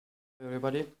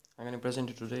Everybody, I'm going to present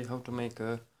you today how to make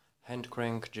a hand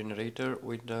crank generator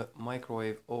with the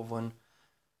microwave oven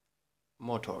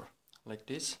motor like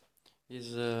this. This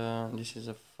is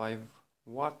a 5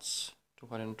 watts,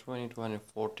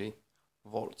 220-240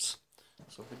 volts.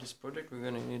 So for this project we're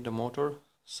going to need the motor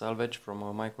salvage from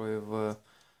a microwave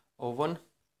oven.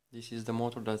 This is the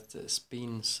motor that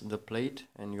spins the plate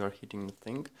and you are heating the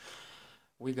thing.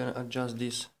 We're going to adjust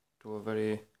this to a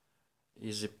very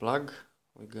easy plug.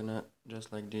 We're gonna,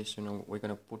 just like this, we're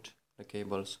gonna put the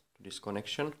cables to this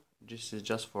connection. This is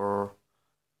just for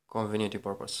convenience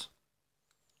purpose.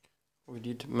 We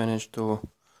did manage to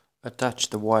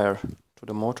attach the wire to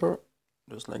the motor,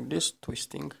 just like this,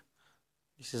 twisting.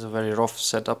 This is a very rough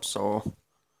setup, so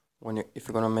if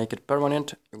you're gonna make it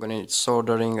permanent, you're gonna need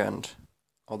soldering and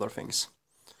other things.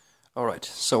 Alright,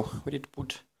 so we did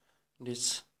put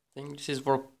this thing. This is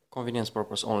for convenience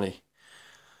purpose only.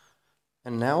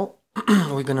 And now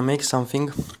we're gonna make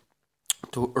something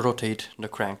to rotate the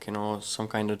crank, some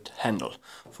kind of handle.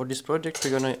 For this project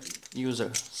we're gonna use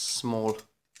a small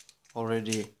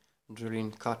already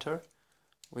drilling cutter.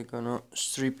 We're gonna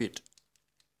strip it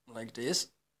like this.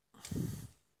 It's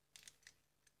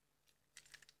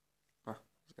got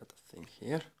a thing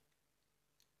here.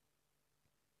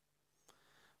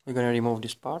 We're gonna remove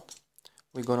this part.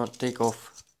 We're gonna take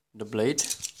off the blade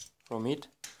from it.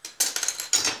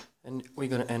 And we're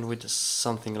gonna end with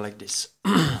something like this.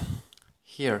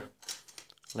 Here,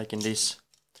 like in this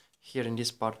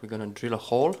part, we're gonna drill a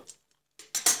hole,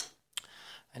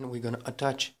 and we're gonna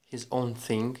attach his own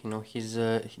thing.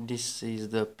 This is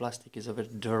the plastic is a very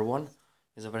dirty one,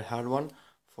 is a very hard one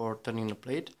for turning the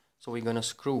plate. So we're gonna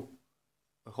screw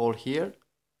a hole here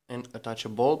and attach a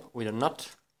bulb with a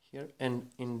nut here.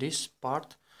 And in this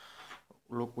part,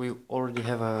 look, we already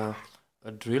have a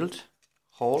drilled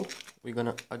hole. We're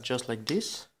gonna adjust like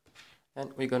this,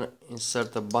 and we're gonna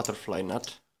insert a butterfly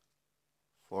nut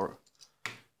for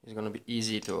it's gonna be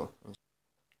easy to.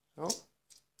 So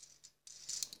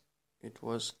it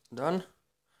was done.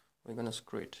 We're gonna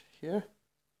screw it here,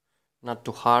 not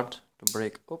too hard to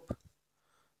break up,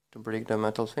 to break the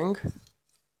metal thing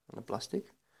and the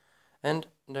plastic. And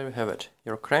there you have it.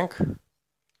 Your crank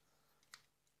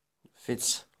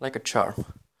fits like a charm.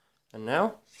 And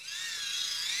now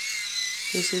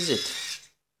this is it.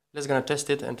 Let's gonna test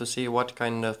it and to see what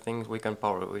kind of things we can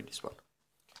power with this one.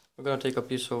 We're gonna take a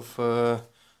piece of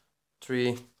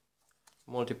 3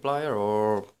 multiplier,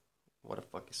 or what the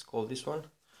fuck is called this one.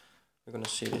 We're gonna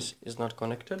see this is not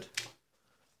connected,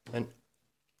 and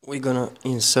we're gonna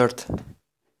insert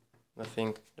the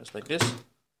thing just like this.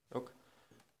 Look,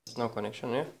 there's no connection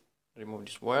here. Remove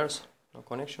these wires, no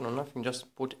connection or nothing,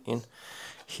 just put in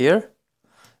here.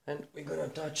 And we're gonna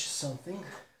attach something.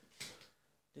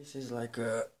 This is like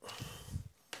a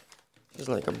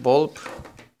bulb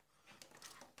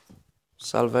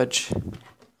salvage.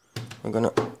 We're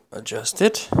gonna adjust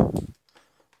it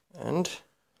and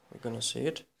we're gonna see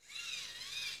it.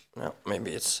 Now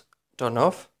maybe it's turned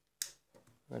off.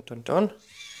 We're gonna turn it on,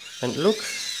 and look,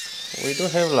 we do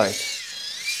have light.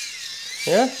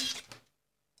 Yeah,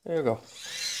 there you go.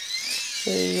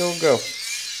 There you go.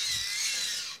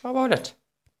 How about that?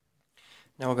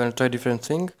 Now we're gonna try different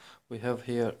thing. We have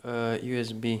here a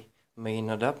USB main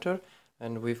adapter,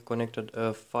 and we've connected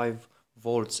a 5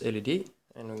 volts LED,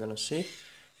 and we're gonna see.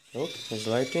 Look, it's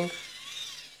lighting.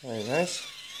 Very nice.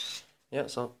 Yeah,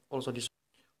 so also this.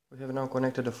 We have now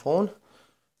connected a phone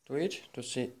to it to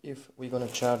see if we're gonna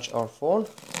charge our phone.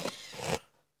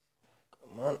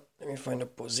 Come on, let me find a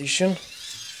position.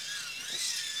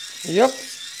 Yep,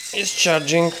 it's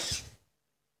charging.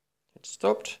 It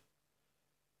stopped.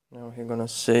 Now we're gonna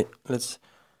say, let's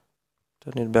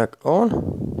turn it back on.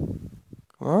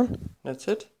 Come on, that's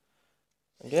it.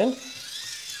 Again.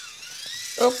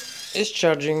 Oh, it's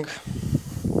charging.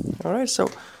 Alright,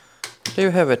 so there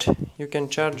you have it. You can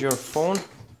charge your phone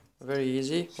very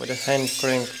easy with a hand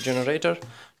crank generator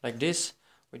like this.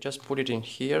 We just put it in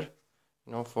here,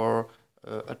 for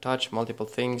attach multiple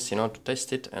things, to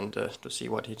test it and to see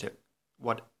what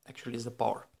actually is the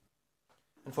power.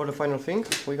 And for the final thing,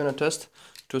 we're gonna test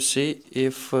to see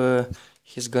if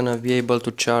he's gonna be able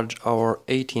to charge our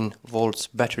 18 volts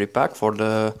battery pack for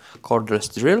the cordless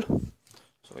drill.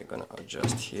 So we're gonna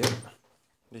adjust here.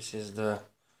 This is the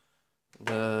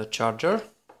charger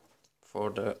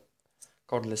for the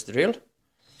cordless drill.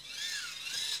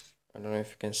 I don't know if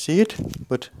you can see it,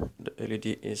 but the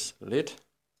LED is lit.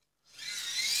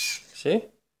 See?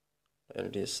 The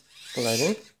LED is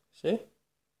lighting. See?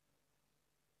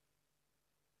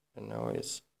 And now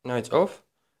it's off,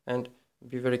 and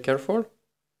be very careful.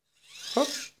 Hop,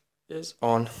 is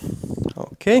on.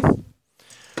 Okay,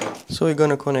 So we're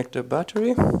gonna connect the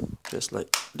battery just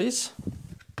like this,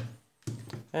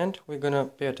 and we're gonna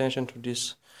pay attention to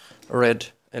this red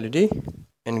LED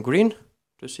and green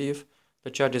to see if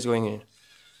the charge is going in.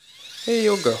 Here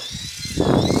you go.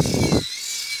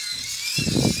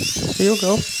 Here you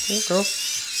go. Here you go.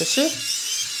 You see?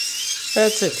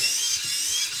 That's it.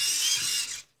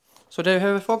 So there you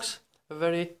have it, folks. A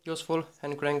very useful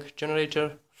hand crank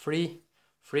generator, free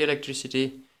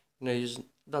electricity. You know, it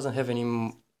doesn't have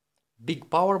any big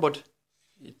power, but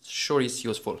it sure is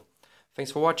useful.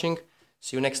 Thanks for watching.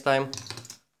 See you next time.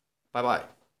 Bye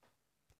bye.